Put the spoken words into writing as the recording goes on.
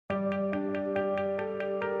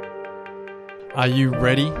Are you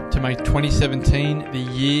ready to make 2017 the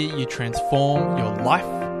year you transform your life?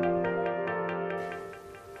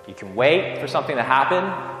 You can wait for something to happen,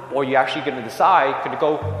 or you're actually going to decide to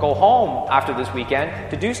go home after this weekend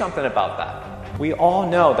to do something about that. We all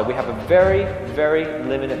know that we have a very, very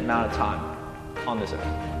limited amount of time on this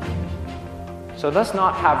earth. So let's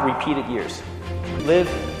not have repeated years. Live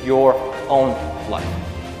your own life.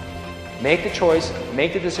 Make the choice,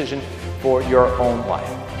 make the decision for your own life.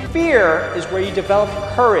 Fear is where you develop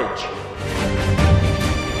courage.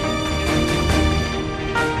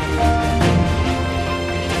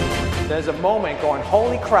 There's a moment going,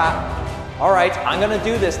 holy crap, all right, I'm going to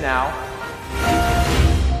do this now.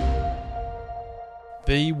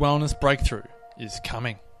 The Wellness Breakthrough is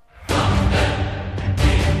coming.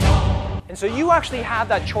 And so you actually have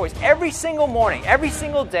that choice every single morning, every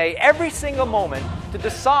single day, every single moment to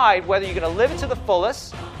decide whether you're going to live it to the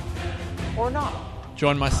fullest or not.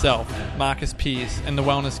 Join myself, Marcus Pearce, and the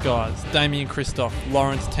Wellness Guys, Damien Christoph,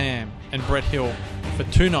 Lawrence Tam, and Brett Hill for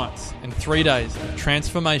 2 nights and 3 days of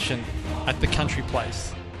transformation at the Country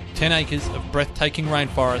Place. 10 acres of breathtaking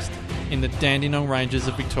rainforest in the Dandenong Ranges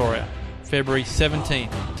of Victoria, February 17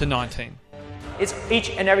 to 19. It's each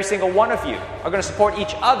and every single one of you are going to support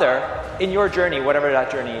each other in your journey, whatever that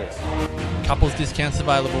journey is. Couples discounts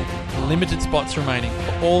available, limited spots remaining.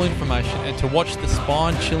 For all information and to watch the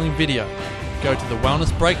spine-chilling video, go to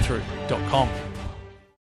thewellnessbreakthrough.com.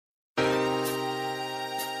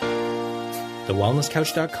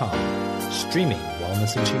 TheWellnessCouch.com, streaming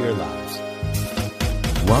wellness into your lives.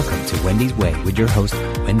 Welcome to Wendy's Way with your host,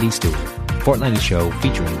 Wendy Stewart, a fortnightly show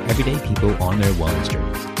featuring everyday people on their wellness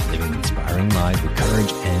journeys, living inspiring lives with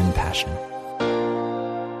courage and passion.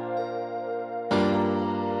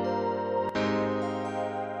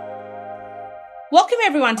 Welcome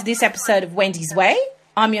everyone to this episode of Wendy's Way.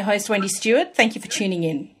 I'm your host, Wendy Stewart. Thank you for tuning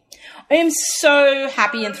in. I am so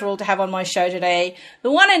happy and thrilled to have on my show today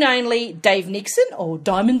the one and only Dave Nixon, or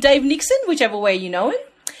Diamond Dave Nixon, whichever way you know him.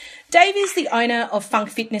 Dave is the owner of Funk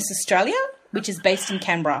Fitness Australia, which is based in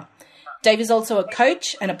Canberra. Dave is also a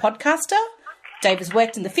coach and a podcaster. Dave has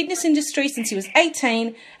worked in the fitness industry since he was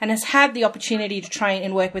 18 and has had the opportunity to train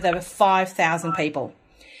and work with over 5,000 people.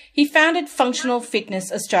 He founded Functional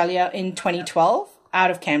Fitness Australia in 2012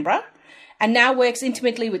 out of Canberra and now works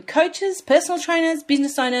intimately with coaches, personal trainers,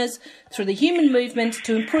 business owners through the human movement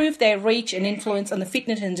to improve their reach and influence on the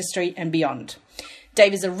fitness industry and beyond.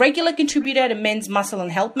 Dave is a regular contributor to Men's Muscle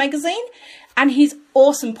and Health magazine, and his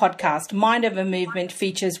awesome podcast, Mind Over Movement,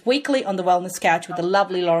 features weekly on the Wellness Couch with the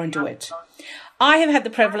lovely Lauren Dewitt. I have had the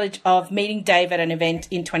privilege of meeting Dave at an event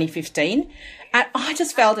in 2015, and I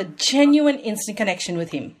just felt a genuine instant connection with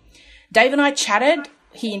him. Dave and I chatted.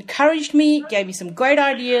 He encouraged me, gave me some great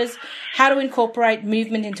ideas how to incorporate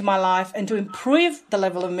movement into my life and to improve the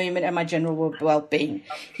level of movement and my general well-being.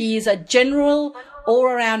 He is a general,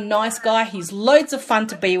 all-around nice guy. He's loads of fun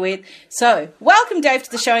to be with. So welcome, Dave,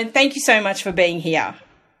 to the show, and thank you so much for being here.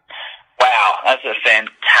 Wow, that's a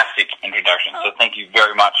fantastic introduction. So thank you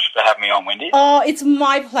very much for having me on, Wendy. Oh, it's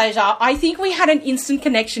my pleasure. I think we had an instant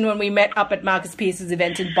connection when we met up at Marcus Pearce's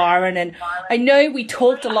event in Byron, and I know we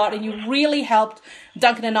talked a lot, and you really helped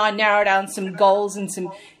Duncan and I narrow down some goals and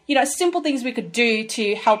some, simple things we could do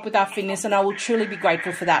to help with our fitness, and I will truly be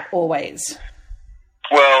grateful for that always.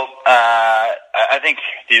 Well, I think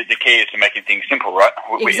the key is to making things simple, right?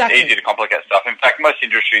 Exactly. It's easy to complicate stuff. In fact, most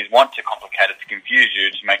industries want to complicate it, to confuse you,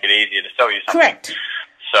 to make it easier to sell you something. Correct.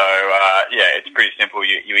 So, it's pretty simple.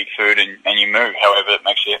 You eat food and you move, however it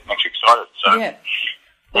makes you excited. So, yeah.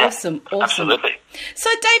 Awesome. Absolutely. So,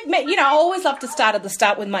 Dave, I always love to start at the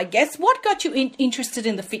start with my guests. What got you interested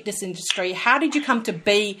in the fitness industry? How did you come to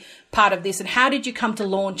be part of this, and how did you come to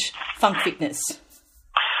launch Funk Fitness?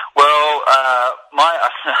 Well,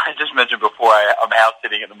 I just mentioned before, I'm house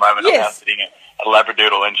sitting at the moment. Yes. I'm house sitting at a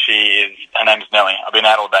Labradoodle, and her name's Nellie. I've been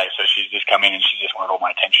out all day, so she's just come in and she just wanted all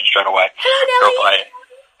my attention straight away. Hello, Nellie.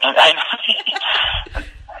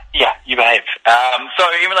 Yeah, you behave. So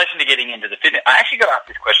in relation to getting into the fitness, I actually got asked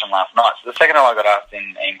this question last night. So the second time I got asked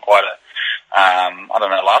in quite a, I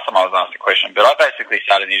don't know, last time I was asked a question, but I basically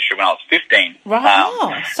started in the industry when I was 15.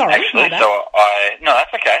 Right. Sorry. Actually, no,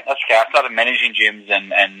 that's okay. That's okay. I started managing gyms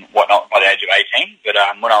and whatnot by the age of 18, but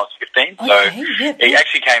when I was 15. Okay, so yeah. it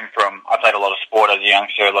actually came from, I played a lot of sport as a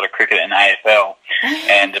youngster, a lot of cricket and AFL,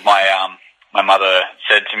 and my mother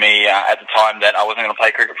said to me at the time that I wasn't going to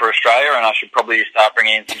play cricket for Australia and I should probably start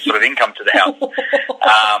bringing in some sort of income to the house.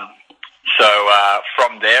 So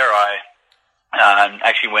from there, I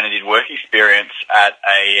actually went and did work experience at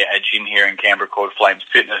a gym here in Canberra called Flames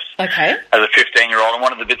Fitness. Okay. As a 15-year-old, and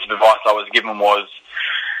one of the bits of advice I was given was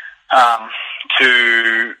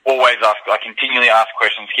to always continually ask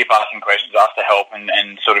questions, keep asking questions, ask for help,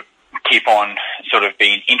 and sort of keep on sort of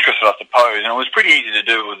being interested, I suppose. And it was pretty easy to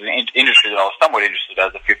do. It was an industry that I was somewhat interested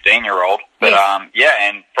as a 15-year-old. But,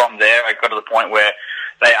 and from there I got to the point where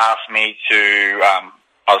they asked me to,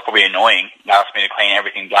 I was probably annoying, they asked me to clean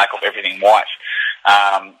everything black off everything white,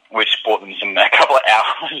 which bought them a couple of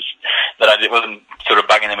hours that I wasn't sort of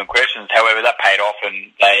bugging them with questions. However, that paid off,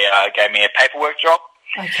 and they gave me a paperwork job.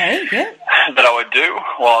 Okay, yeah. That I would do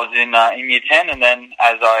while I was in Year 10, and then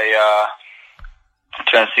as I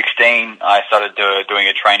turned 16, I started doing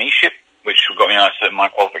a traineeship, which got me my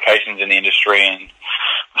qualifications in the industry, and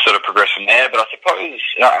sort of progressed from there. But I suppose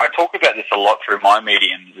I talk about this a lot through my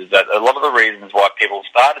mediums, is that a lot of the reasons why people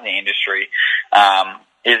start in the industry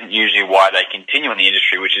isn't usually why they continue in the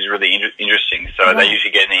industry, which is really interesting. So they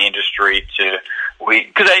usually get in the industry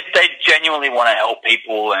because they genuinely want to help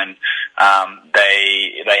people, and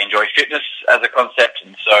they enjoy fitness as a concept,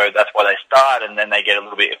 and so that's why they start, and then they get a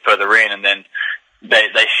little bit further in, and then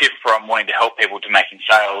they shift from wanting to help people to making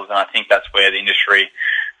sales. And I think that's where the industry,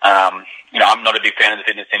 I'm not a big fan of the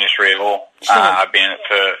fitness industry at all. Sure. I've been in it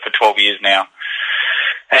for 12 years now,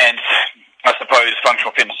 and I suppose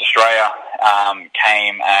Functional Fitness Australia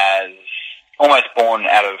came as almost born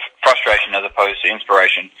out of frustration as opposed to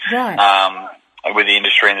inspiration. Right. With the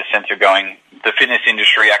industry, in the sense of going, the fitness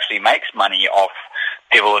industry actually makes money off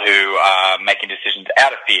people who are making decisions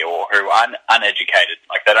out of fear or who are uneducated.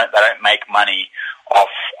 Like they don't make money off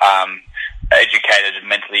educated,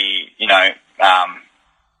 mentally,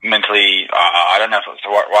 I don't know if it's the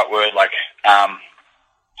right word, like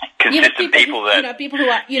consistent people that people who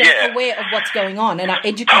are aware of what's going on and are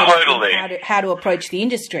educated on how to approach the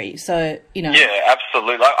industry. So yeah,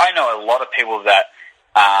 absolutely. I know a lot of people that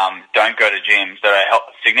don't go to gyms that are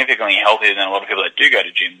significantly healthier than a lot of people that do go to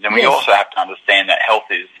gyms, and we also have to understand that health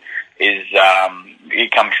is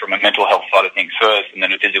it comes from a mental health side of things first, and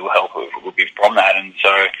then a physical health will be from that. And so,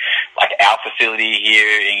 like our facility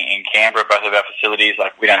here in Canberra, both of our facilities,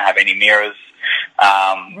 like we don't have any mirrors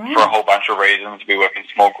for a whole bunch of reasons. We work in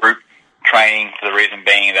small group training for the reason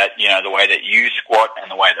being that, the way that you squat and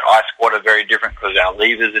the way that I squat are very different because our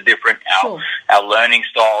levers are different. Our learning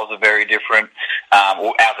styles are very different.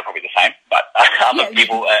 Well, ours are probably the same, but other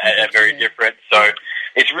people are very different. So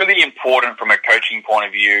it's really important from a coaching point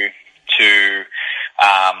of view to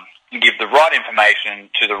give the right information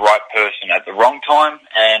to the right person at the wrong time.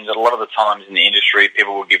 And a lot of the times in the industry,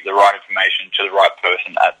 people will give the right information to the right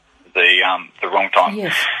person at the wrong time.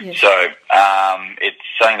 Yes. So it's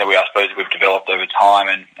something that I suppose we've developed over time,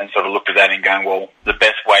 and sort of looked at that and going, well, the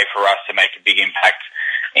best way for us to make a big impact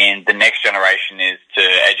in the next generation is to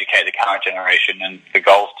educate the current generation, and the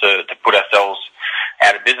goal is to put ourselves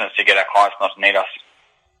out of business to get our clients not to need us.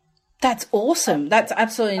 That's awesome. That's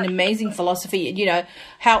absolutely an amazing philosophy.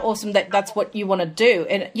 How awesome that's what you want to do.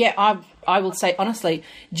 And yeah, I will say honestly,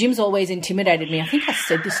 gym's always intimidated me. I think I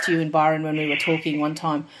said this to you and Byron when we were talking one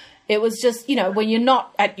time. It was just, when you're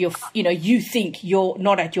not at your, you think you're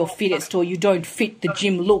not at your fittest, or you don't fit the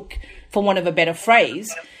gym look, for want of a better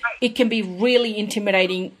phrase, it can be really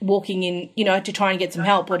intimidating walking in, to try and get some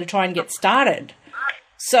help or to try and get started.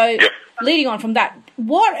 So leading on from that,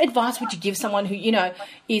 what advice would you give someone who,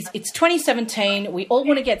 it's 2017, we all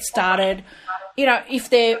want to get started, if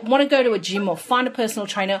they want to go to a gym or find a personal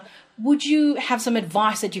trainer, would you have some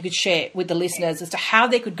advice that you could share with the listeners as to how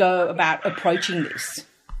they could go about approaching this?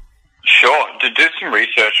 Sure. To do some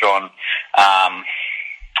research on,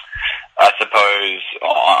 I suppose,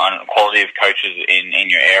 on quality of coaches in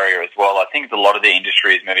your area as well. I think a lot of the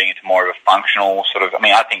industry is moving into more of a functional sort of.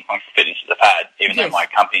 I think functional fitness is a fad, even though my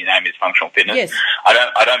company name is Functional Fitness. Yes.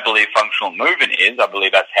 I don't believe functional movement is. I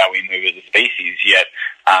believe that's how we move as a species. Yet,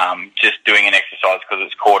 just doing an exercise because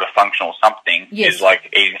it's called a functional something is like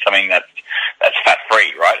eating something that's fat free,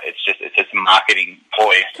 right? It's just a marketing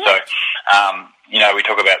ploy. Correct. So. We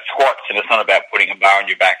talk about squats, and it's not about putting a bar on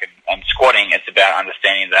your back and squatting. It's about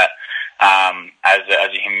understanding that as a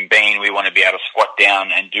human being, we want to be able to squat down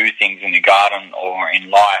and do things in the garden or in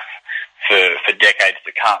life for decades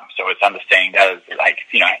to come. So it's understanding that as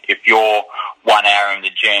if your 1 hour in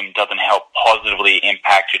the gym doesn't help positively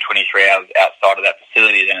impact your 23 hours outside of that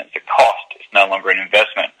facility, then it's a cost. It's no longer an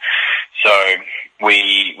investment. So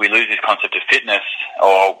we lose this concept of fitness,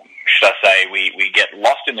 or should I say, we get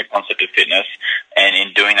lost in the concept of fitness, and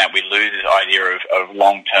in doing that, we lose this idea of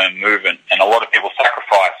long-term movement. And a lot of people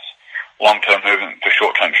sacrifice long-term movement for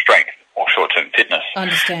short-term strength or short-term fitness.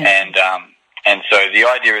 Understand. And so the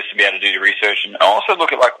idea is to be able to do the research and also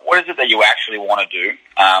look at, what is it that you actually want to do?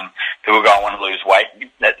 People go, I want to lose weight,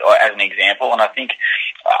 as an example. And I think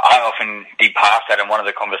I often did pass that in one of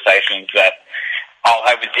the conversations that I'll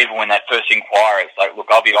have with people when they first inquire. It's like, look,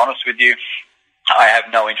 I'll be honest with you. I have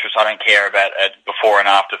no interest. I don't care about a before and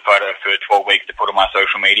after photo for 12 weeks to put on my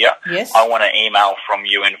social media. Yes. I want an email from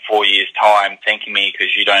you in 4 years' time thanking me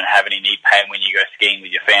because you don't have any knee pain when you go skiing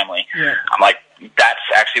with your family. Yeah. I'm like, that's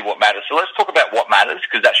actually what matters. So let's talk about what matters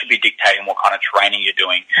because that should be dictating what kind of training you're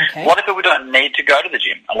doing. Okay. A lot of people don't need to go to the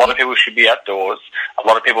gym. A lot of people should be outdoors. A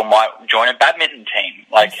lot of people might join a badminton team.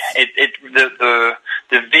 Like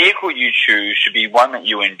the vehicle you choose should be one that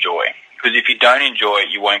you enjoy because if you don't enjoy it,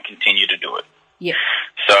 you won't continue to do it. Yeah.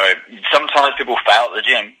 So sometimes people fail at the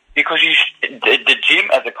gym because the gym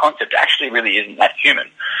as a concept actually really isn't that human,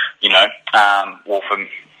 you know, well, from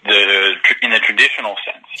in the traditional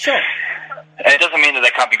sense. Sure. And it doesn't mean that there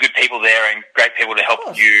can't be good people there and great people to help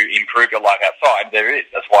you improve your life outside. There is.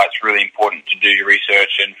 That's why it's really important to do your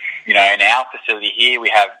research. And, you know, in our facility here, we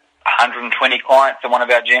have 120 clients in one of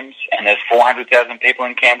our gyms, and there's 400,000 people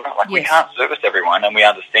in Canberra. Like, we can't service everyone, and we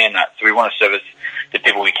understand that. So we want to service the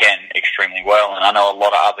people we can extremely well. And I know a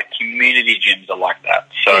lot of other community gyms are like that.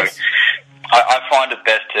 So I find it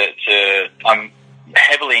best I'm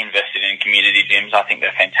heavily invested in community gyms. I think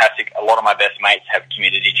they're fantastic. A lot of my best mates have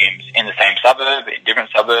community gyms in the same suburb, in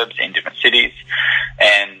different suburbs, in different cities.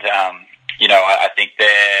 And, you know, I think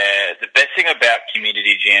the best thing about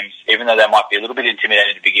community gyms, even though they might be a little bit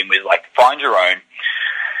intimidating to begin with, like, find your own.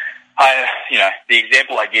 You know, the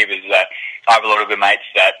example I give is that I have a lot of good mates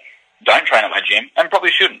that don't train at my gym and probably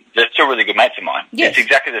shouldn't. They're still really good mates of mine. Yes. It's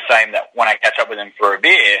exactly the same that when I catch up with them for a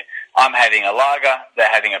beer, I'm having a lager, they're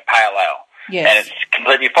having a pale ale. Yes. And it's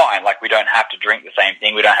completely fine. Like, we don't have to drink the same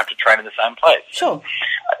thing. We don't have to train in the same place. Sure.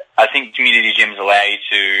 I think community gyms allow you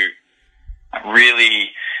to really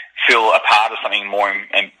feel a part of something more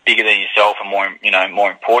and bigger than yourself and more, you know,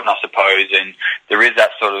 more important, I suppose. And there is that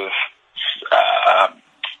sort of,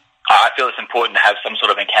 I feel it's important to have some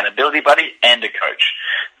sort of accountability buddy and a coach,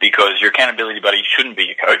 because your accountability buddy shouldn't be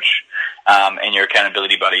your coach, and your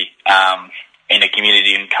accountability buddy in a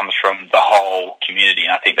community comes from the whole community,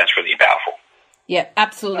 and I think that's really powerful. Yeah,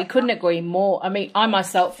 absolutely. Couldn't agree more. I mean, I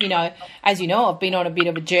myself, you know, as you know, I've been on a bit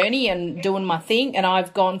of a journey and doing my thing, and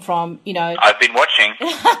I've gone from, you know... I've been watching.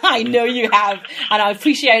 I know you have, and I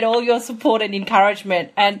appreciate all your support and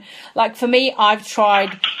encouragement. And, like, for me, I've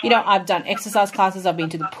tried, you know, I've done exercise classes, I've been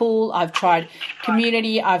to the pool, I've tried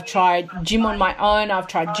community, I've tried gym on my own, I've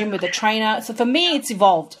tried gym with a trainer. So for me, it's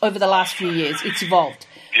evolved over the last few years. It's evolved.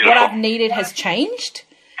 Beautiful. What I've needed has changed,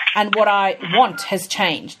 and what I want has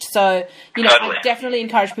changed. So, you know, Totally. I definitely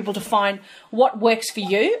encourage people to find what works for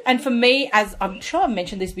you. And for me, as I'm sure I've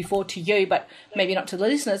mentioned this before to you, but maybe not to the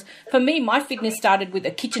listeners, for me, my fitness started with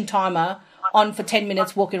a kitchen timer on for 10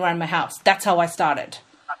 minutes walking around my house. That's how I started.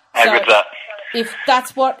 How good's that? If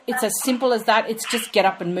that's what, it's as simple as that. It's just get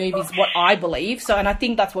up and move is what I believe. So, and I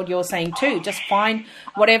think that's what you're saying too. Just find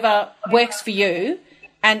whatever works for you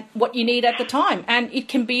and what you need at the time. And it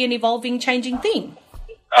can be an evolving, changing thing.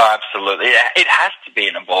 Oh, absolutely. It has to be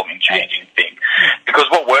an evolving, changing thing. Because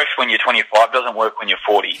what works when you're 25 doesn't work when you're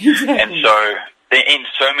 40. Exactly. And so, in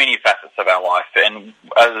so many facets of our life, and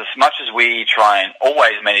as much as we try and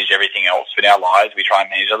always manage everything else in our lives, we try and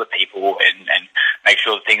manage other people and make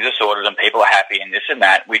sure that things are sorted and people are happy and this and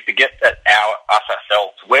that, we forget that us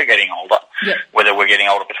ourselves, we're getting older. Yeah. Whether we're getting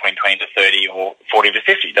older between 20 to 30 or 40 to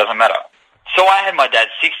 50, doesn't matter. So I had my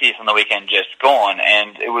dad's 60th on the weekend just gone,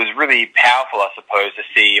 and it was really powerful, I suppose, to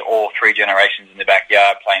see all three generations in the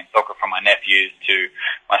backyard playing soccer, from my nephews to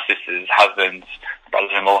my sister's husbands,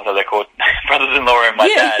 brothers-in-law, so they're called brothers-in-law, and my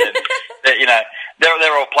dad. And, you know,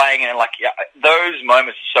 they're all playing, and like those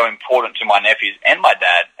moments are so important to my nephews and my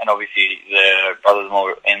dad, and obviously the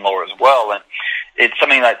brothers-in-law as well. And it's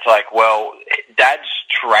something that's like, well, Dad's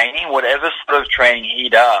training, whatever sort of training he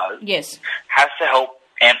does, has to help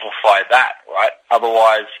amplify that, right?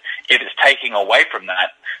 Otherwise, if it's taking away from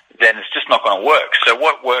that, then it's just not going to work. So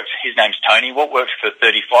what works, his name's Tony, what works for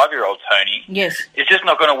 35-year-old Tony, it's just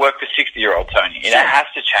not going to work for 60-year-old Tony. It has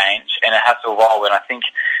to change, and it has to evolve, and I think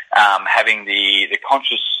having the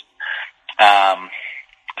conscious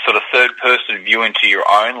sort of third-person view into your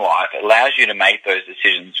own life allows you to make those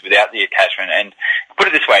decisions without the attachment. And put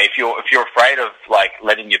it this way, if you're afraid of like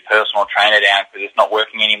letting your personal trainer down because it's not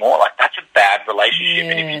working anymore, like that's a bad relationship.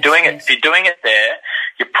 And if you're doing it there,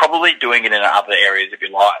 you're probably doing it in other areas of your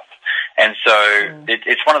life. And so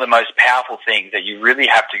it's one of the most powerful things that you really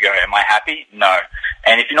have to go, am I happy? No.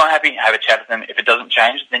 And if you're not happy, have a chat with them. If it doesn't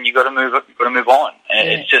change, then you've got to move on. And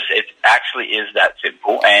it actually is that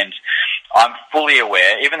simple. And I'm fully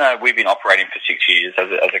aware, even though we've been operating for 6 years as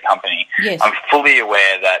a company, I'm fully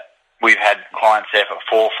aware that we've had clients there for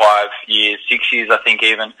 4 or 5 years, 6 years, I think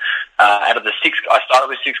even. Out of the 6, I started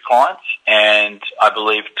with 6 clients. and I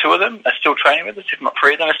believe 2 of them are still training with us, if not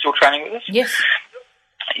 3 of them are still training with us. Yes.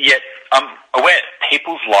 Yet I'm aware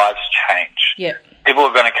people's lives change. Yeah. People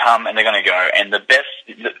are going to come and they're going to go, and the best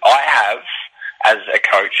that I have as a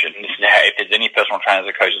coach, and this is how, if there's any personal trainers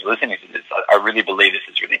or coaches listening to this, I really believe this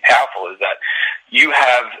is really powerful, is that you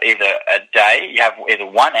have either a day, you have either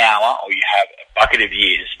 1 hour, or you have a bucket of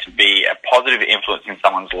years to be a positive influence in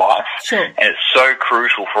someone's life. Sure. And it's so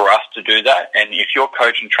crucial for us to do that. And if your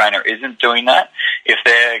coach and trainer isn't doing that, if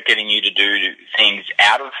they're getting you to do things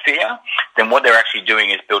out of fear, then what they're actually doing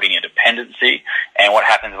is building a dependency. And what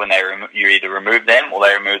happens when you either remove them or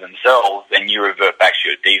they remove themselves, then you revert back to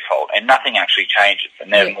your default, and nothing actually changes.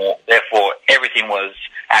 And therefore, everything was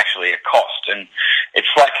actually a cost. And it's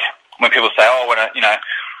like when people say,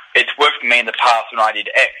 it's worked for me in the past when I did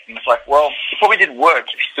X. And it's like, well, it probably didn't work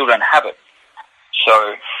if you still don't have it.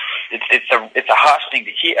 So it's a harsh thing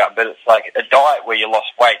to hear, but it's like a diet where you lost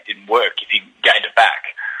weight didn't work if you gained it back.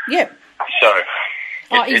 Yeah. So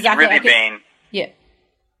exactly. it's really been... Yeah.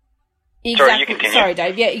 Exactly. Sorry, you continue. Sorry,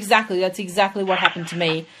 Dave. Yeah, exactly. That's exactly what happened to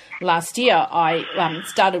me last year. I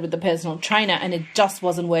started with the personal trainer, and it just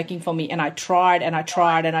wasn't working for me. And I tried, and I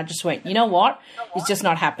just went, you know what? It's just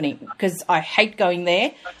not happening, because I hate going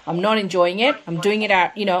there. I'm not enjoying it. I'm doing it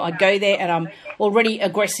out. I go there, and I'm already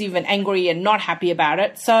aggressive and angry and not happy about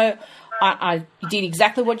it. So I did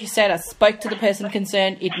exactly what you said. I spoke to the person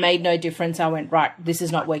concerned. It made no difference. I went, right, this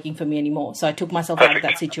is not working for me anymore. So I took myself out of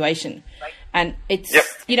that situation. And it's,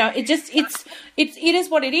 it is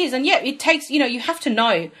what it is. And yeah, it takes, you have to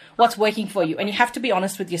know what's working for you, and you have to be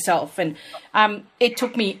honest with yourself. And it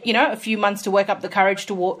took me, a few months to work up the courage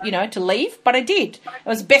to walk, to leave, but I did. It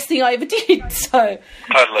was the best thing I ever did. So,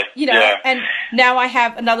 totally. And now I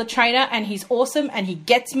have another trainer, and he's awesome, and he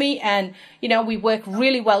gets me, and, we work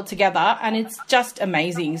really well together, and it's just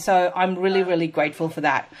amazing. So I'm really, really grateful for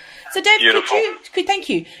that. So Dave, thank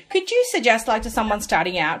you. Could you suggest, to someone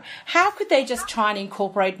starting out, how could they just try and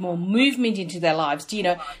incorporate more movement into their lives?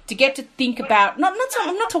 To get to think about I'm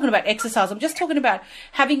not talking about exercise. I'm just talking about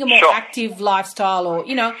having a more active lifestyle, or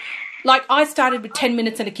like I started with 10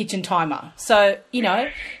 minutes and a kitchen timer. So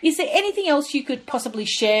is there anything else you could possibly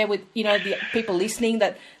share with the people listening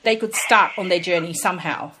that they could start on their journey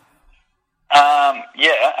somehow?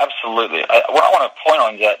 Yeah, absolutely. What I want to point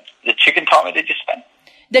on is that the chicken timer, did you say?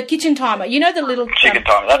 The kitchen timer, the little chicken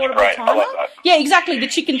timer. That's great. Timer? I like that. Yeah, exactly. The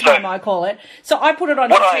chicken timer, I call it. So I put it on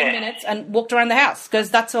 10 minutes and walked around the house, because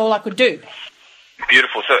that's all I could do.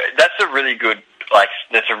 Beautiful. So that's a really good,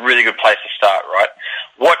 that's a really good place to start, right?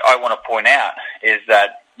 What I want to point out is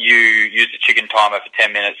that you used the chicken timer for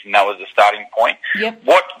 10 minutes, and that was the starting point. Yep.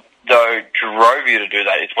 What though drove you to do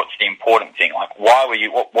that is what's the important thing. Like, why were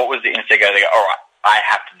you? What was the instigator to go, all right, I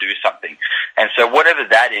have to do something? And so whatever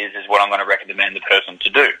that is what I'm going to recommend the person to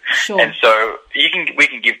do. Sure. And so we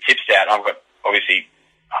can give tips out. I've got obviously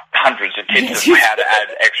hundreds of tips of how to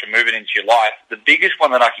add extra movement into your life. The biggest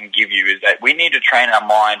one that I can give you is that we need to train our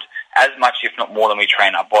mind as much, if not more, than we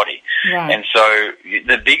train our body. Right. And so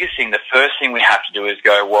the biggest thing, the first thing we have to do is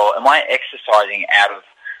go, well, am I exercising out of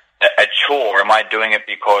a chore? Am I doing it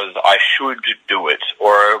because I should do it?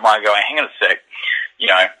 Or am I going, hang on a sec,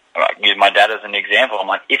 I use my dad as an example. I'm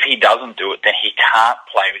like, if he doesn't do it, then he can't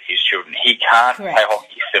play with his children. He can't play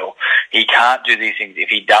hockey still. He can't do these things if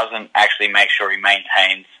he doesn't actually make sure he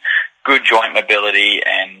maintains good joint mobility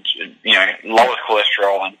and, lowers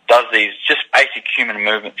cholesterol and does these just basic human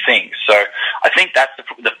movement things. So I think that's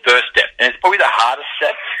the first step. And it's probably the hardest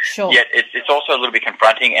step, yet it's also a little bit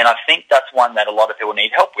confronting. And I think that's one that a lot of people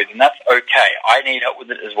need help with, and that's okay. I need help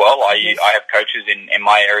with it as well. I have coaches in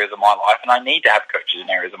my areas of my life, and I need to have coaches in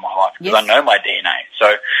areas of my life because I know my DNA.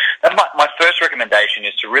 So that's my first recommendation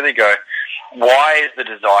is to really go, why is the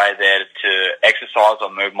desire there to exercise or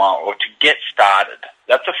move or to get started?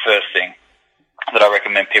 That's the first thing that I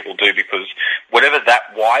recommend people do, because whatever that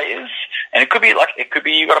why is, and it could be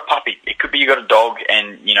you got a puppy, it could be you got a dog,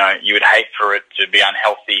 and you would hate for it to be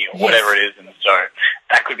unhealthy or whatever it is, and so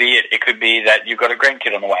that could be it. It could be that you've got a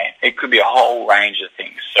grandkid on the way. It could be a whole range of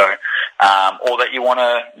things. So, or that you want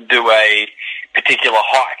to do a particular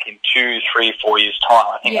hike in 2, 3, 4 years' time.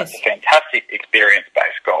 I think that's a fantastic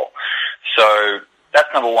experience-based goal. So that's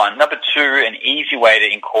number one. Number two, an easy way to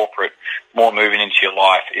incorporate more movement into your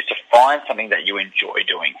life is to find something that you enjoy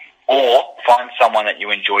doing, or find someone that you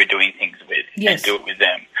enjoy doing things with and do it with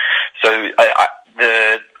them. So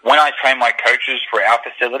when I train my coaches for our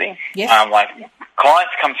facility,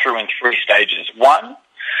 clients come through in 3 stages. One,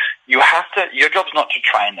 your job's not to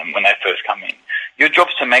train them when they first come in. Your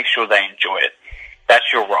job's to make sure they enjoy it. That's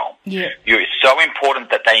your role. Yeah. It's so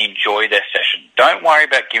important that they enjoy their session. Don't worry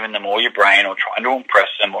about giving them all your brain or trying to impress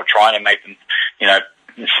them or trying to make them,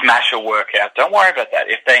 smash a workout. Don't worry about that.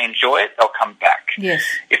 If they enjoy it, they'll come back. Yes.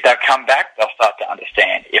 If they come back, they'll start to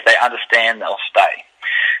understand. If they understand, they'll stay.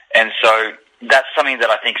 And so that's something that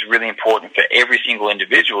I think is really important for every single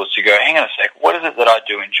individual, is to go, hang on a sec, what is it that I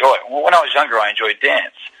do enjoy? Well, when I was younger, I enjoyed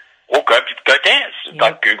dance. Well, go dance. Yeah.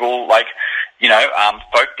 Like Google,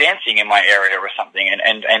 folk dancing in my area or something,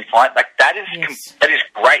 and find that is Yes. that is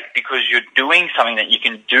great, because you're doing something that you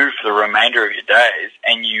can do for the remainder of your days,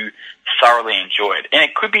 and you thoroughly enjoy it. And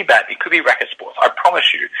it could be bad. It could be racket sports. I promise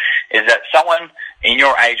you, is that someone in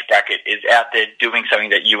your age bracket is out there doing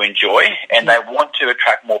something that you enjoy, and they want to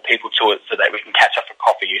attract more people to it so that we can catch up for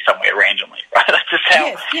coffee somewhere randomly. Right? That's just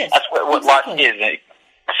how. Yes. That's what Exactly. life is.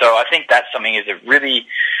 So I think that's something is a really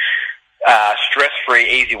stress-free,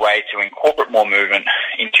 easy way to incorporate more movement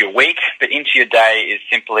into your week, but into your day is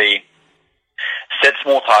simply set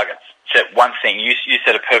small targets. Set one thing. You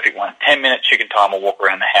set a perfect one. 10-minute chicken time or walk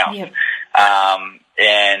around the house. Yep.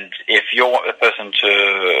 And if you're the person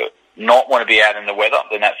to not want to be out in the weather,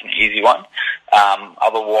 then that's an easy one.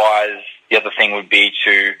 Otherwise, the other thing would be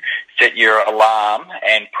to set your alarm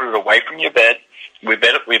and put it away from your bed. We're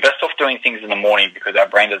best off doing things in the morning because our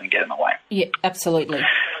brain doesn't get in the way. Yeah, absolutely.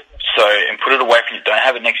 So, and put it away from you. Don't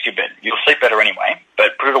have it next to your bed. You'll sleep better anyway,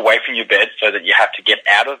 but put it away from your bed so that you have to get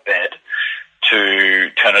out of bed to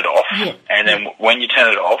turn it off. Yeah. And then when you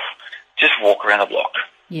turn it off, just walk around the block.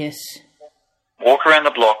 Yes. Walk around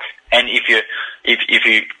the block, and if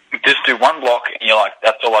you just do one block and you're like,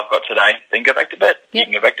 that's all I've got today, then go back to bed. Yep.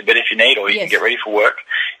 You can go back to bed if you need, or you Yes. can get ready for work.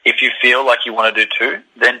 If you feel like you want to do 2,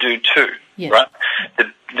 then do 2. Yeah. Right?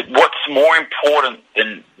 What's more important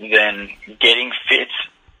than getting fit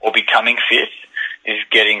or becoming fit is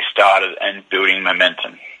getting started and building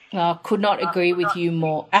momentum. Could not agree with you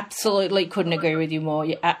more. Absolutely couldn't agree with you more.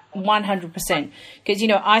 100%. Because,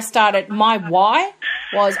 I started, my why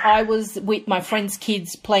was I was with my friends'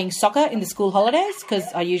 kids playing soccer in the school holidays,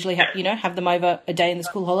 because I usually have them over a day in the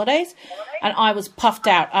school holidays. And I was puffed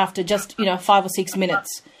out after just, 5 or 6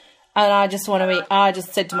 minutes. And I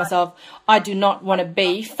just said to myself, I do not want to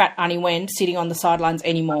be fat Annie Wen sitting on the sidelines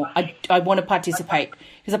anymore. I want to participate.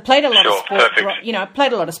 Because I played a lot of sport, perfect.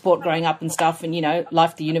 played a lot of sport growing up and stuff, and,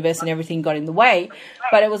 life, the universe and everything got in the way.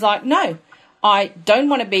 But it was like, no, I don't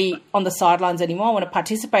want to be on the sidelines anymore. I want to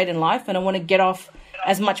participate in life, and I want to get off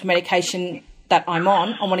as much medication that I'm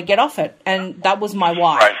on. I want to get off it. And that was my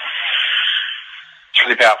why. Right. It's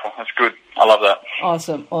really powerful. That's good. I love that.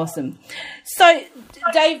 Awesome. So,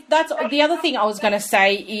 Dave, that's the other thing I was going to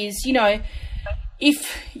say is,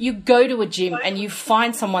 if you go to a gym and you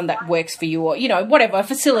find someone that works for you, or, whatever, a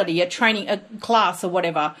facility, a training, a class or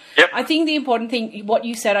whatever, Yep. I think the important thing, what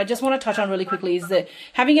you said, I just want to touch on really quickly, is that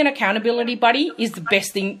having an accountability buddy is the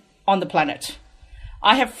best thing on the planet.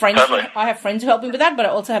 I have friends who help me with that, but I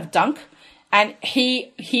also have Dunk, and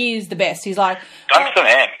he is the best. He's like, Dunk's the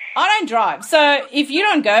man. I don't drive, so if you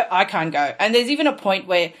don't go, I can't go. And there's even a point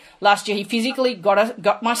where last year he physically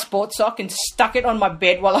got my sports sock and stuck it on my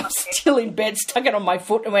bed while I was still in bed, stuck it on my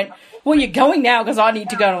foot and went, well, you're going now because I need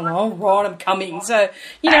to go. And I'm like, oh, right, I'm coming. So,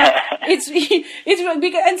 it's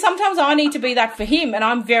big, and sometimes I need to be that for him, and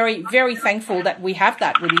I'm very, very thankful that we have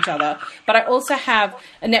that with each other. But I also have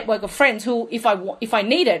a network of friends who, if I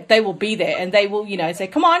need it, they will be there, and they will, say,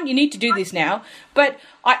 come on, you need to do this now. But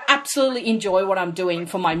I absolutely enjoy what I'm doing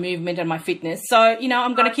for my movement and my fitness. So,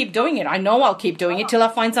 I'm going to keep doing it. I know I'll keep doing it till I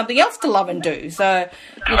find something else to love and do. So,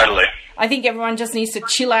 Totally. I think everyone just needs to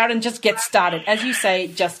chill out and just get started. As you say,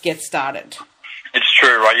 just get started. It's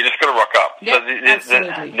true, right? You just got to rock up. Yeah, so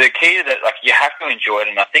absolutely. the key to that, you have to enjoy it,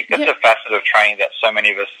 and I think that's a facet of training that so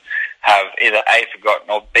many of us have either A,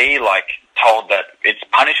 forgotten, or B, told that it's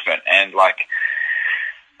punishment, and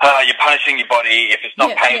you're punishing your body. If it's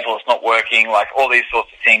not painful, it's not working, all these sorts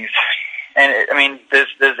of things. And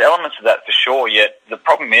there's elements of that for sure, yet the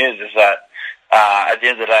problem is that at the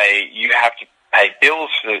end of the day, you have to pay bills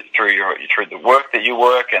through the work that you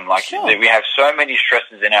work, and we have so many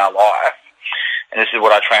stresses in our life. And this is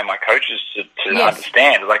what I train my coaches to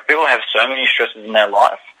understand. People have so many stresses in their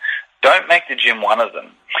life. Don't make the gym one of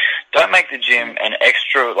them. Don't make the gym an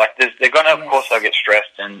extra. They're going to, of course, they'll get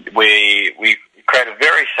stressed, and we create a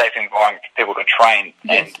very safe environment for people to train.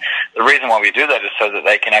 Yes. And the reason why we do that is so that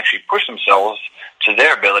they can actually push themselves to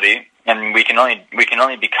their ability. And we can only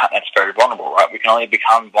become. That's very vulnerable, right? We can only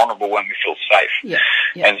become vulnerable when we feel safe.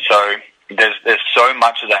 Yeah. And so there's so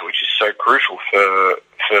much of that which is so crucial for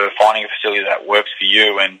finding a facility that works for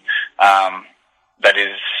you, and that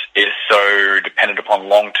is so dependent upon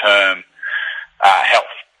long-term health.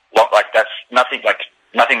 like that's nothing. Like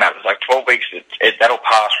nothing matters. Like 12 weeks, that'll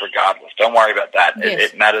pass regardless. Don't worry about that.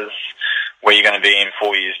 Yes. It matters where you're going to be in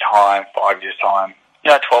 4 years' time, 5 years' time.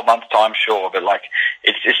 12 months' time, sure, but like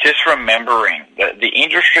it's just remembering that the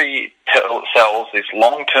industry sells these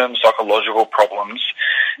long-term psychological problems,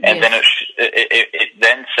 and Yes. then it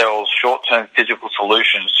then sells short-term physical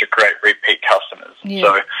solutions to create repeat customers. Yeah.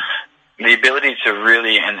 So the ability to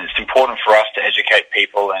really, and it's important for us to educate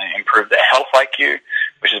people and improve their health IQ,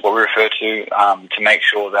 which is what we refer to make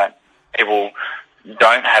sure that people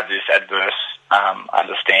don't have this adverse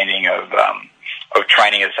understanding of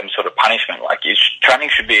training as some sort of punishment. Like training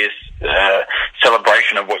should be a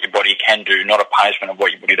celebration of what your body can do, not a punishment of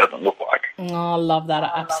what your body doesn't look like. Oh, I love that.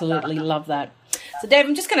 I absolutely love that. So, Dave,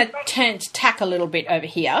 I'm just going to tack a little bit over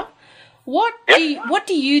here. What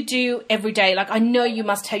do you do every day? Like, I know you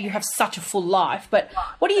have such a full life, but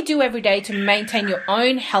what do you do every day to maintain your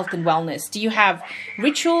own health and wellness? Do you have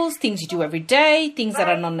rituals, things you do every day, things that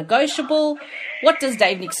are non-negotiable? What does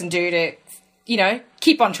Dave Nixon do to,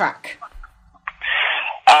 keep on track?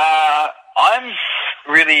 I'm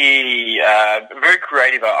really very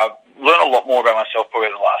creative. I've learned a lot more about myself probably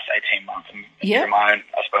in the last 18 months. Yeah. Through my own,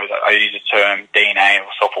 I suppose, I use the term DNA or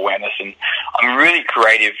self-awareness, and I'm a really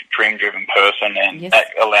creative, dream-driven person, and Yes. that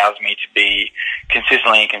allows me to be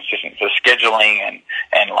consistently inconsistent. So scheduling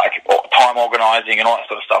and like time organising and all that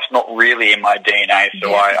sort of stuff's not really in my DNA, so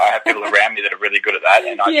Yeah. I have people around me that are really good at that,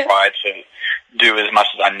 and I Yeah. try to do as much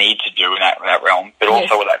as I need to do in that realm. But Yes.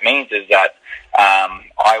 also what that means is that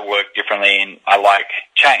I work differently and I like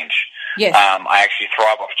change. Yes. I actually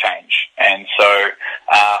thrive off change. And so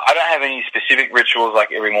I don't have any specific rituals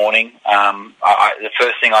like every morning. The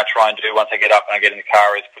first thing I try and do once I get up and I get in the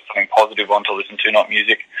car is put something positive on to listen to, not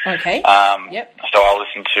music. Okay. Yep. So I'll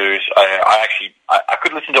listen to, I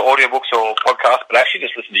could listen to audiobooks or podcasts, but I actually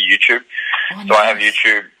just listen to YouTube. Oh, So I have nice.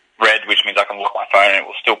 YouTube Red, which means I can lock my phone and it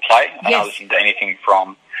will still play. And Yes. I listen to anything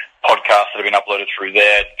from podcasts that have been uploaded through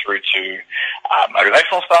there through to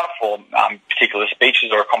motivational stuff or particular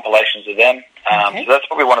speeches or compilations of them. Okay. So that's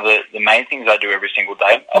probably one of the main things I do every single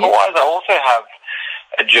day. Otherwise, I also have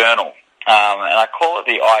a journal, and I call it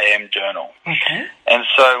the I Am Journal. Okay. And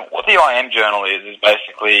so what the I Am Journal is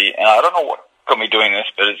basically, and I don't know what got me doing this,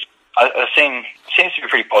 but it seems to be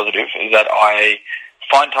pretty positive, is that I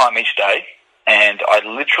find time each day and I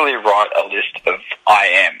literally write a list of I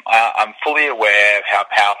am. I'm fully aware of how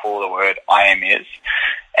powerful the word I am is,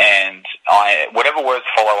 and whatever words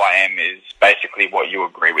follow I am is basically what you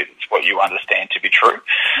agree with. It's what you understand to be true.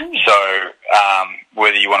 So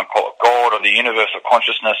whether you want to call it God or the universe or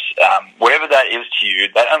consciousness, whatever that is to you,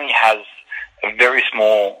 that only has a very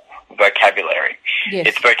small vocabulary. Yes.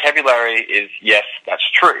 Its vocabulary is yes, that's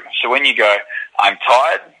true. So when you go, I'm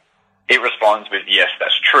tired, it responds with yes,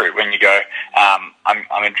 that's true. When you go,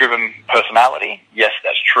 I'm a driven personality, yes,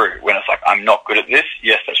 that's true. When it's like, I'm not good at this,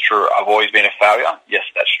 yes, that's true. I've always been a failure, yes,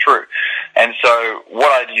 that's true. And so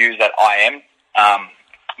what I'd use that I am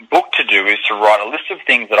book to do is to write a list of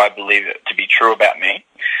things that I believe to be true about me,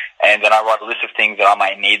 and then I write a list of things that I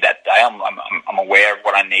may need that day. I'm aware of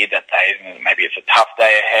what I need that day. Maybe it's a tough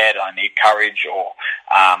day ahead, I need courage, or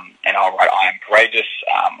and I'll write I am courageous.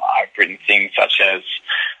 I've written things such as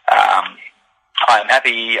I'm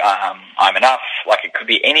happy, I'm enough. Like it could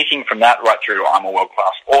be anything from that right through to I'm a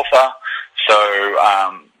world-class author. So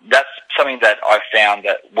that's something that I've found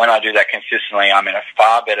that when I do that consistently, I'm in a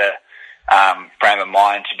far better frame of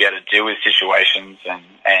mind to be able to deal with situations and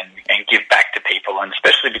give back to people, and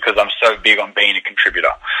especially because I'm so big on being a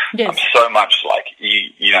contributor. Yes. I'm so much like,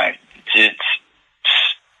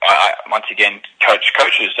 I once again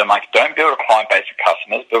coaches. I'm like, don't build a client base of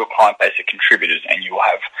customers, build a client base of contributors, and you will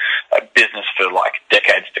have a business for like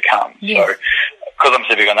decades to come. Yes. So because I'm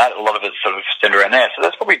so big on that, a lot of it's sort of centered around there. So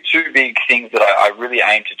that's probably two big things that I really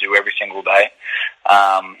aim to do every single day.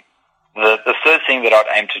 The third thing that I'd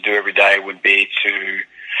aim to do every day would be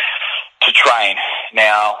to train.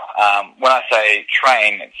 Now, when I say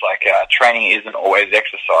train, it's like training isn't always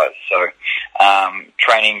exercise. So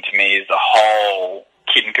training to me is the whole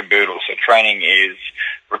kit and caboodle. So training is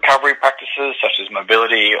recovery practices such as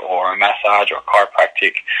mobility or a massage or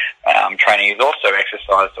chiropractic. Training is also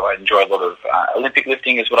exercise. So I enjoy a lot of Olympic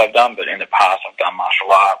lifting is what I've done, but in the past I've done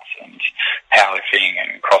martial arts and powerlifting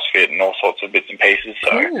and CrossFit and all sorts of bits and pieces.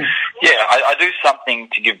 So yeah, I do something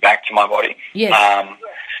to give back to my body. Yes.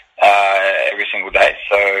 Every single day.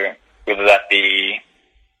 So whether that be,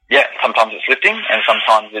 sometimes it's lifting and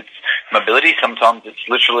sometimes it's mobility, sometimes it's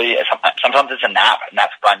literally, sometimes it's a nap, and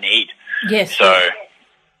that's what I need. Yes. So,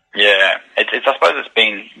 I suppose it's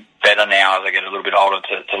been better now as I get a little bit older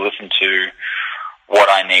to listen to what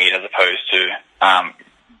I need as opposed to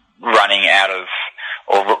running out of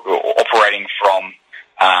or operating from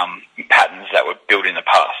patterns that were built in the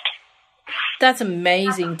past. That's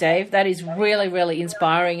amazing, Dave. That is really, really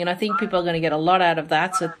inspiring, and I think people are going to get a lot out of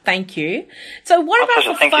that, so thank you. So what about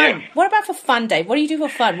for fun? What about for fun, Dave? What do you do for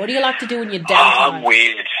fun? What do you like to do in your downtime? I'm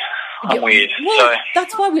weird. Well, so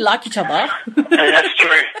that's why we like each other. That's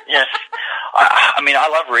true, yes. I mean, I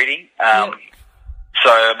love reading, but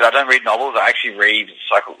I don't read novels. I actually read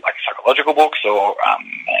psychological books, or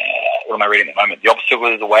what am I reading at the moment? The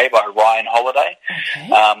Obstacle is the Way by Ryan Holiday. Okay.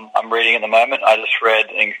 I'm reading at the moment. I just read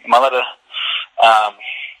in my letter.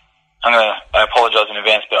 I apologise in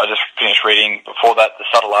advance, but I just finished reading before that The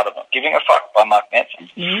Subtle Art of Not Giving a Fuck by Mark Manson.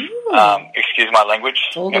 Excuse my language,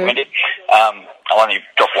 Wendy. I'll only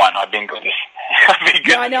drop one. I've been good.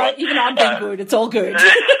 No, I know. Even I've been good. It's all good.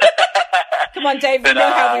 Come on, Dave. You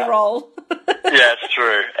know how we roll. Yeah, it's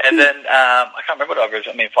true. And then I can't remember what I read.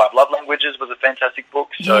 I mean, 5 Love Languages was a fantastic book.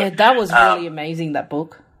 So, yeah, that was really amazing, that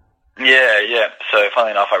book. Yeah. So,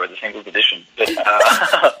 funnily enough, I read the singles edition. But,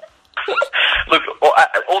 look,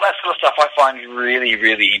 all that sort of stuff I find really,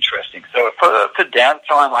 really interesting. So for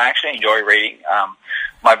downtime, I actually enjoy reading.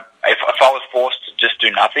 If I was forced to just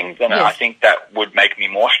do nothing, then I think that would make me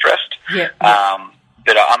more stressed. Yeah.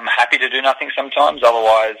 But I'm happy to do nothing sometimes.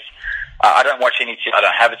 Otherwise, I don't watch any TV. I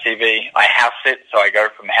don't have a TV. I house sit, so I go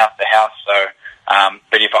from house to house. So,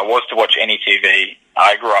 but if I was to watch any TV,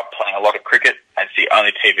 I grew up playing a lot of cricket. It's the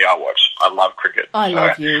only TV I watch. I love cricket. I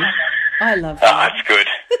love you. That's good.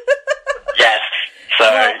 Yes. So,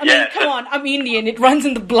 well, I mean, come on. I'm Indian. It runs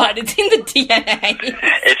in the blood. It's in the DNA.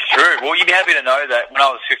 It's true. Well, you'd be happy to know that when I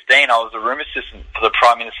was 15, I was a room assistant for the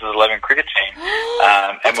Prime Minister's 11 cricket team.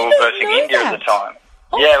 And we were versing India at the time.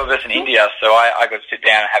 Oh, yeah, we were versing India. So I got to sit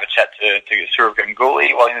down and have a chat to Sourav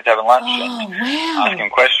Ganguly while he was having lunch. Wow. Ask him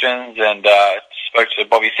questions, and spoke to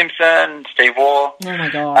Bobby Simpson, Steve Waugh. Oh, my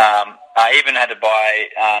God. I even had to buy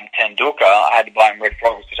Tendulkar. I had to buy him red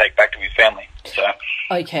frogs to take back to his family. So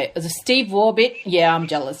okay, as a Steve Waugh bit, yeah, I'm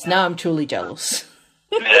jealous. Now I'm truly jealous.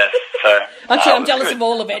 Yes, so actually, I'm jealous of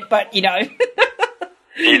all of it, but you know,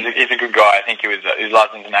 he's a good guy. I think his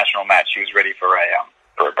last international match, he was ready for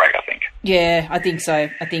a break. I think. Yeah, I think so.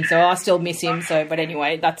 I still miss him. So, but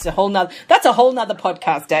anyway, that's a whole nother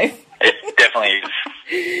podcast, Dave. It definitely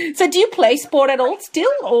is. So, do you play sport at all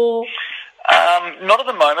still, or? Not at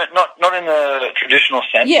the moment, not in the traditional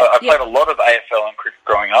sense. Yeah, I played a lot of AFL and cricket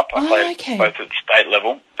growing up. I played both at state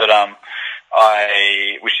level, but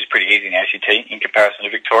which is pretty easy in ACT in comparison to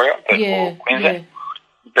Victoria, but or Queensland.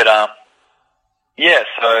 Yeah. But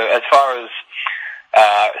so as far as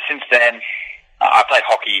since then, I played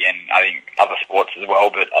hockey and I think other sports as well,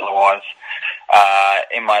 but otherwise,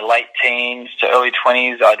 in my late teens to early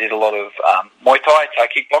 20s, I did a lot of Muay Thai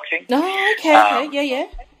kickboxing. Oh, okay, yeah.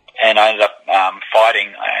 And I ended up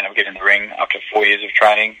fighting. I ended up getting in the ring after 4 years of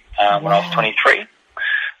training when I was 23.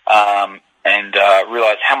 And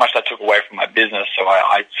realised how much that took away from my business. So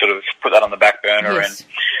I sort of put that on the back burner and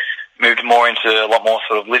moved more into a lot more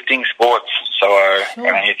sort of lifting sports. So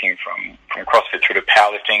anything from CrossFit through to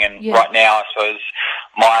powerlifting. And right now, I suppose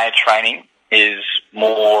my training is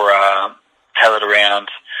more tailored around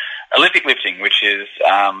Olympic lifting, which is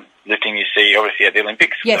lifting you see obviously at the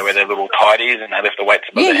Olympics, so where they're little tidies and they lift the weights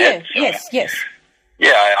above their head. So, yes.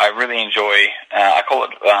 Yeah, I really enjoy. I call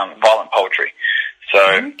it violent poetry.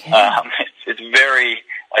 So it's very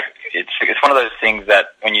it's one of those things that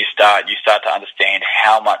when you start to understand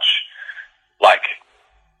how much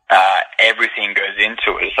everything goes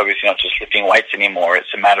into it. It's obviously not just lifting weights anymore.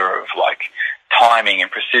 It's a matter of timing and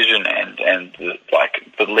precision and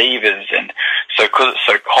the levers, and so because it's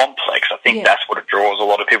so complex, I think that's what it draws a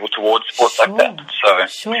lot of people towards sports like that. So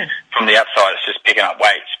from the outside, it's just picking up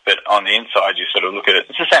weights, but on the inside, you sort of look at it.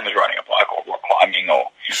 It's the same as riding a bike or rock climbing or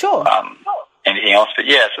anything else. But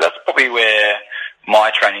so that's probably where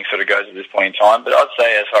my training sort of goes at this point in time. But I'd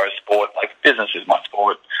say as far as sport, business is my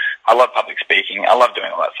sport. I love public speaking. I love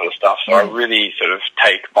doing all that sort of stuff. So I really sort of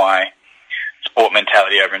take my sport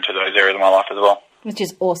mentality over into those areas of my life as well. Which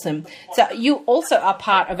is awesome. So you also are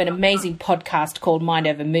part of an amazing podcast called Mind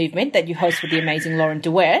Over Movement that you host with the amazing Lauren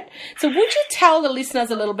DeWitt. So would you tell the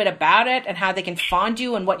listeners a little bit about it and how they can find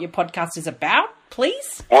you and what your podcast is about,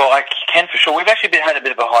 please? Well, I can for sure. We've actually had a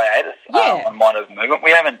bit of a hiatus on Mind Over Movement.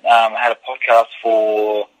 We haven't had a podcast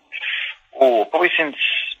for probably since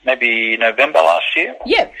maybe November last year.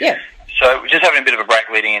 Yeah. So we're just having a bit of a break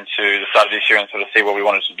leading into the start of this year and sort of see what we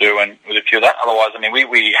wanted to do and with a few of that. Otherwise, I mean,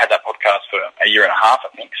 we had that podcast for a year and a half,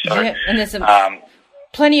 I think. So, and there's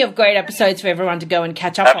plenty of great episodes for everyone to go and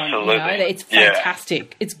catch up on. You know? It's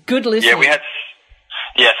fantastic. It's good listening. Yeah, we had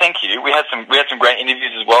Yeah, thank you. We had some great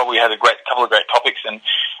interviews as well. We had a couple of great topics, and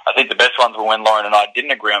I think the best ones were when Lauren and I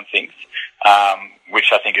didn't agree on things,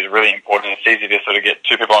 which I think is really important. It's easy to sort of get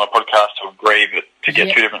two people on a podcast to agree, but to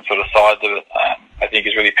get two different sort of sides of it, I think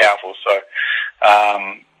is really powerful. So,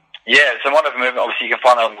 so Mind Over Movement, obviously you can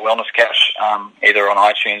find that on the Wellness Couch, either on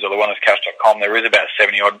iTunes or thewellnesscouch.com. There is about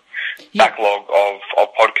 70-odd backlog of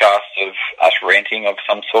podcasts of us ranting of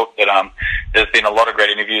some sort, but there's been a lot of great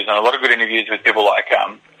interviews and a lot of good interviews with people like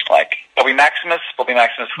Bobby Maximus. Bobby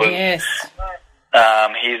Maximus was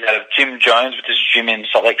he's out of Jim Jones, which is a gym in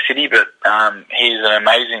Salt Lake City, but he's an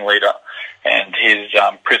amazing leader, and his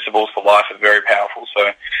principles for life are very powerful.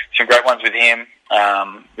 So some great ones with him.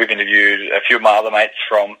 We've interviewed a few of my other mates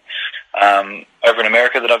from over in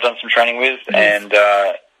America that I've done some training with, and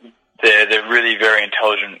they're really very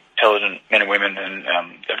intelligent men and women, and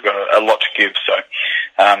they've got a lot to give. So,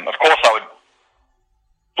 of course, I would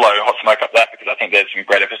blow hot smoke up that, because I think there's some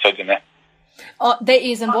great episodes in there. Oh, there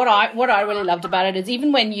is, and what I really loved about it is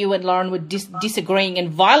even when you and Lauren were disagreeing and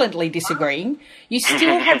violently disagreeing, you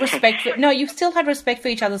still had respect for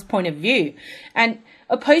each other's point of view, and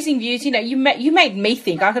opposing views. You know, you made me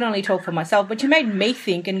think. I can only talk for myself, but you made me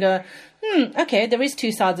think and go, okay, there is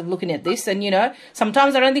two sides of looking at this, and, you know,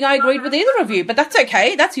 sometimes I don't think I agreed with either of you, but that's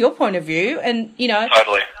okay. That's your point of view, and, you know,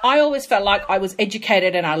 totally. I always felt like I was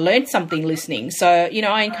educated and I learned something listening. So, you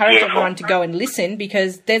know, I encourage everyone to go and listen,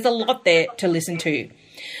 because there's a lot there to listen to.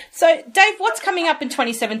 So, Dave, what's coming up in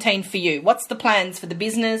 2017 for you? What's the plans for the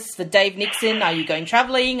business, for Dave Nixon? Are you going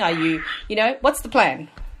travelling? Are you, what's the plan?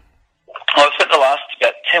 I've spent the last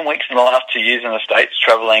about 10 weeks in the last 2 years in the States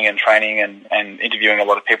travelling and training and interviewing a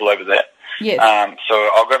lot of people over there. Yes. So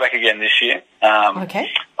I'll go back again this year. Okay.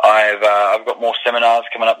 I've got more seminars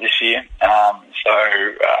coming up this year. So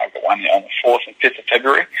I've got one on the 4th and 5th of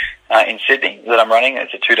February in Sydney that I'm running.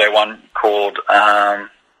 It's a 2-day one called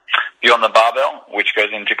Beyond the Barbell, which goes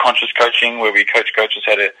into conscious coaching, where we coach coaches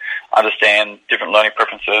how to understand different learning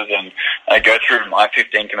preferences and go through my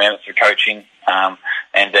 15 commandments of coaching,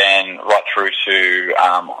 and then right through to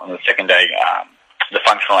on the second day, the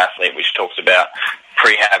functional athlete, which talks about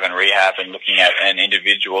prehab and rehab and looking at an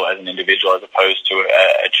individual as opposed to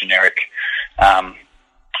a generic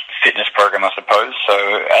fitness program, I suppose. So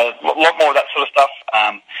a lot more of that sort of stuff.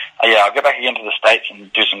 I'll go back again to the States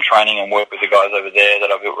and do some training and work with the guys over there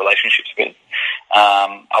that I've built relationships with.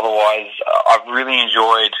 Otherwise, I've really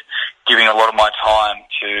enjoyed giving a lot of my time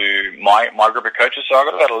to my group of coaches. So I've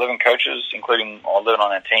got about 11 coaches, including 11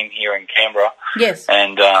 on our team here in Canberra. Yes.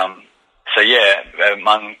 And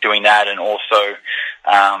among doing that and also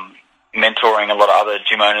mentoring a lot of other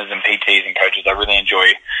gym owners and PTs and coaches, I really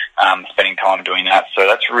enjoy spending time doing that. So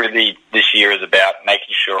that's really, this year is about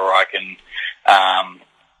making sure I can,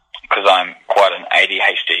 because I'm quite an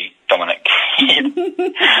ADHD dominant kid,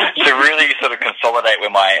 to really sort of consolidate where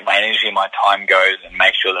my energy and my time goes and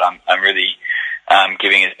make sure that I'm really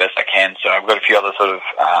giving as best I can. So I've got a few other sort of,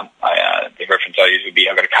 the reference I use would be,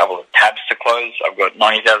 I've got a couple of tabs to close. I've got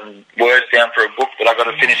 90,000 words down for a book that I've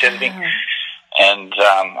got to finish editing. And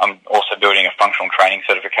I'm also building a functional training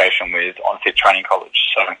certification with OnFit Training College.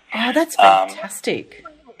 So, that's fantastic.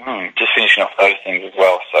 Just finishing off those things as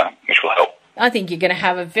well, so which will help. I think you're going to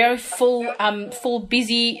have a very full,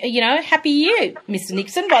 busy, happy year, Mr.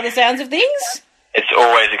 Nixon, by the sounds of things. It's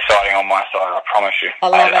always exciting on my side, I promise you.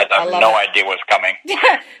 I have no idea what's coming.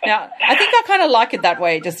 Now, I think I kind of like it that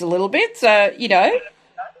way just a little bit, so,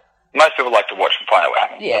 Most people like to watch and find out what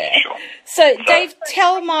happens, that's for sure. So, Dave,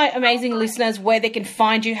 tell my amazing listeners where they can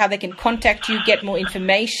find you, how they can contact you, get more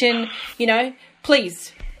information,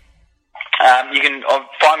 please. You can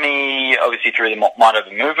find me, obviously, through the Mind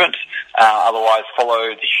Over Movement. Otherwise, follow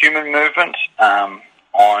the Human Movement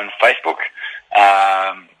on Facebook.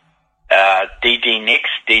 DDNix,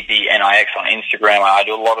 DDNIX on Instagram. I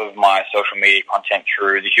do a lot of my social media content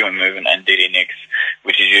through the Human Movement and DDNix,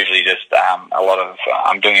 which is usually just a lot of,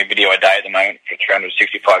 I'm doing a video a day at the moment for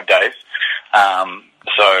 365 days.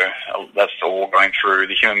 So that's all going through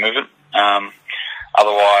the Human Movement.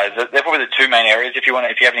 Otherwise, they're probably the two main areas. If you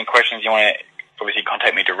have any questions, you want to obviously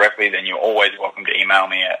contact me directly, then you're always welcome to email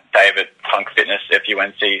me at dave@funkfitness,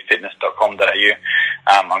 funcfitness.com.au.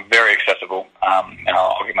 I'm very accessible, and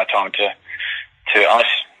I'll give my time to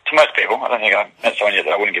most people. I don't think I've met someone yet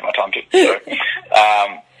that I wouldn't give my time to. So,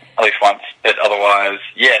 at least once. But otherwise,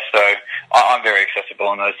 so I'm very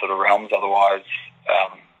accessible in those sort of realms. Otherwise,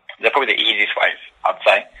 they're probably the easiest ways, I'd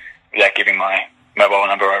say, without giving my mobile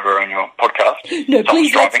number over on your podcast. No,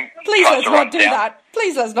 please let's not do that.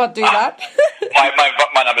 Please let's not do that.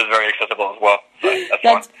 My number is very accessible as well. So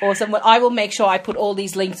that's awesome. Well, I will make sure I put all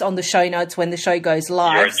these links on the show notes when the show goes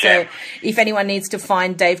live. So if anyone needs to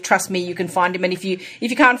find Dave, trust me, you can find him. And if you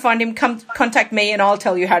can't find him, come contact me and I'll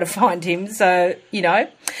tell you how to find him. So,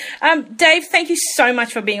 Dave, thank you so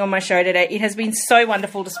much for being on my show today. It has been so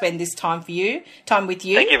wonderful to spend this time with you.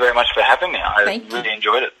 Thank you very much for having me. I really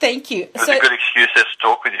enjoyed it. Thank you. It was a good excuse to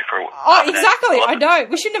talk with you for a while. Oh, exactly. I know.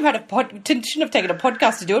 We shouldn't have taken a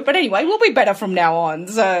podcast to do it, but anyway, we'll be better from now on.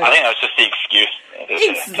 So I think that was just the excuse.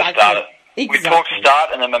 Exactly. We talk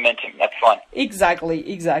start and then momentum. That's fine.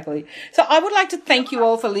 Exactly. So I would like to thank you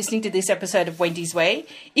all for listening to this episode of Wendy's Way.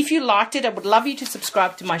 If you liked it, I would love you to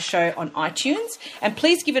subscribe to my show on iTunes and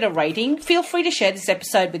please give it a rating. Feel free to share this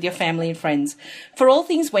episode with your family and friends. For all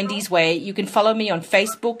things Wendy's Way, you can follow me on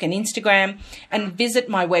Facebook and Instagram and visit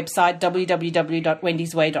my website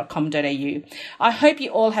www.wendysway.com.au. I hope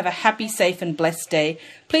you all have a happy, safe and blessed day.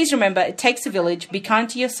 Please remember, it takes a village. Be kind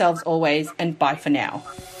to yourselves always and bye for now.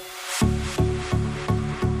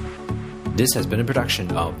 This has been a production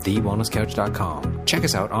of TheWellnessCouch.com. Check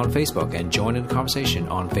us out on Facebook and join in the conversation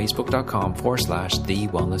on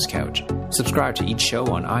Facebook.com/TheWellnessCouch. Subscribe to each show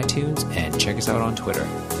on iTunes and check us out on Twitter.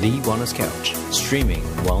 The Wellness Couch, streaming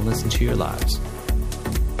wellness into your lives.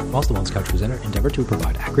 Whilst the Wellness Couch presenter endeavor to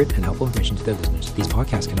provide accurate and helpful information to their listeners, these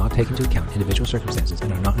podcasts cannot take into account individual circumstances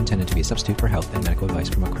and are not intended to be a substitute for health and medical advice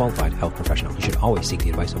from a qualified health professional. You should always seek the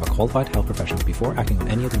advice of a qualified health professional before acting on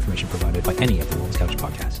any of the information provided by any of the Wellness Couch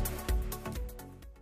podcasts.